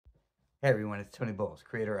Hey everyone, it's Tony Bowles,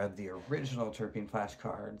 creator of the original Terpene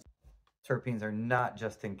Flashcards. Terpenes are not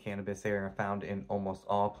just in cannabis, they are found in almost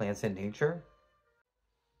all plants in nature.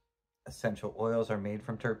 Essential oils are made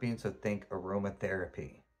from terpenes, so think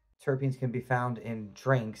aromatherapy. Terpenes can be found in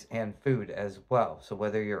drinks and food as well. So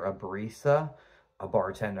whether you're a barista, a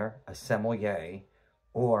bartender, a sommelier,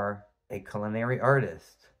 or a culinary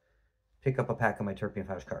artist, pick up a pack of my Terpene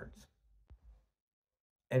Flashcards.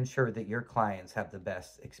 Ensure that your clients have the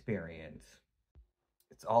best experience.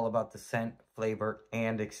 It's all about the scent, flavor,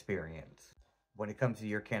 and experience. When it comes to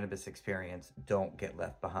your cannabis experience, don't get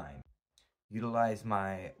left behind. Utilize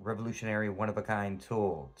my revolutionary one-of-a-kind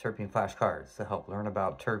tool, Terpene Flashcards, to help learn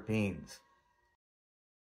about terpenes,